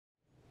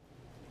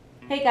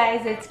Hey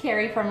guys, it's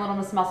Carrie from Little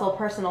Miss Muscle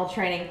Personal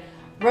Training,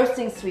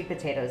 roasting sweet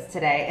potatoes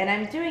today. And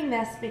I'm doing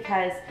this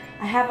because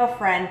I have a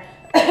friend,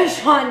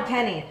 Sean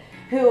Kenny,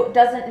 who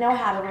doesn't know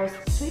how to roast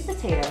sweet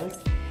potatoes.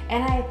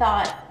 And I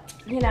thought,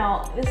 you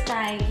know, this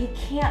guy, he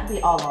can't be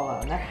all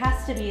alone. There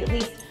has to be at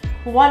least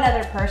one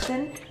other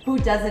person who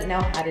doesn't know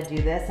how to do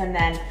this and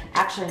then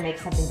actually make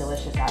something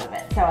delicious out of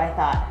it. So I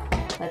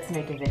thought, let's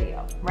make a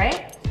video,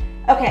 right?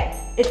 Okay,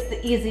 it's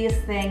the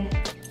easiest thing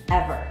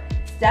ever.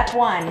 Step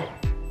one,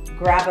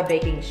 grab a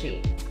baking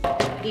sheet.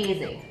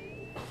 Easy.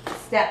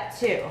 Step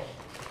two,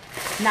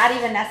 not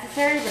even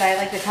necessary, but I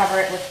like to cover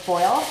it with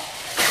foil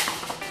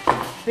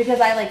because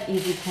I like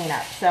easy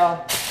cleanup.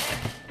 So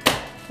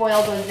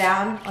foil goes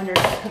down under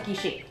the cookie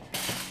sheet.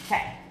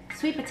 Okay,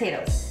 sweet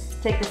potatoes.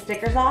 Take the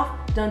stickers off,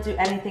 don't do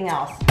anything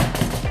else.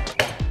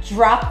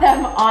 Drop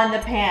them on the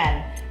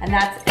pan, and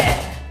that's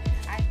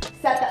it.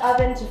 Set the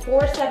oven to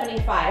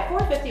 475,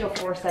 450 or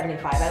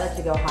 475. I like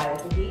to go high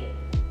with the heat.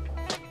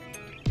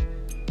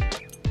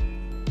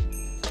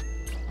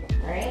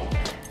 All right,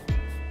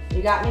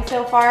 you got me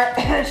so far,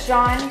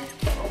 Sean?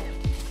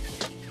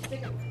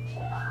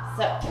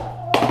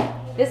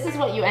 So, this is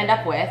what you end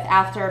up with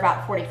after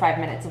about 45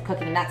 minutes of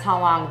cooking. That's how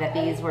long that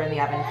these were in the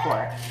oven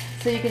for.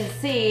 So you can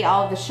see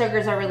all of the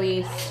sugars are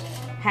released,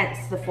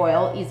 hence the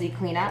foil, easy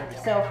cleanup.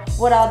 So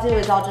what I'll do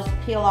is I'll just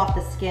peel off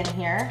the skin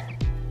here,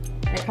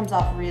 and it comes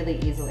off really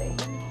easily.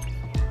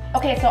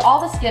 Okay, so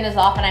all the skin is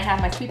off and I have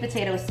my sweet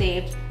potatoes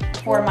saved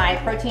for my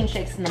protein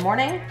shakes in the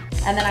morning.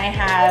 And then I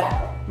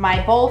have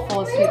my bowl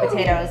full of sweet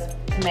potatoes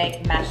to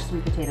make mashed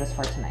sweet potatoes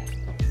for tonight.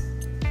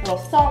 A little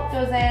salt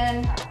goes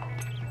in.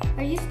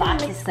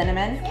 Lots of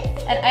cinnamon.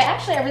 And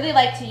I really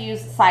like to use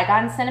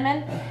Saigon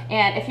cinnamon.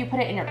 And if you put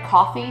it in your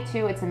coffee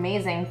too, it's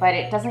amazing, but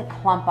it doesn't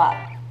clump up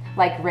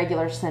like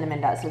regular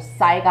cinnamon does. So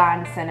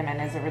Saigon cinnamon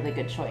is a really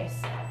good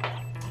choice.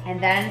 And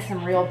then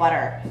some real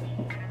butter.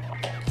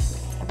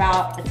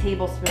 About a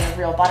tablespoon of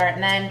real butter.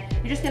 And then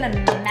you're just gonna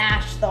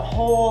mash the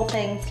whole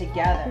thing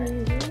together.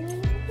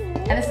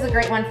 And this is a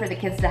great one for the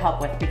kids to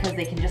help with because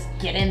they can just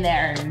get in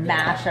there and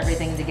mash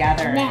everything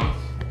together. Mash.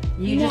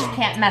 You just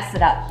can't mess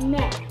it up.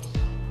 Mash.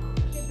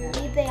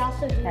 They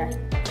also do.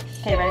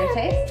 Okay, ready to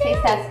taste?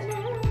 Taste test.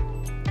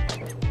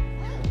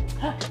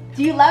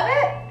 Do you love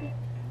it?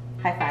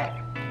 High five.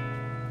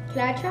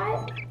 Can I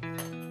try it?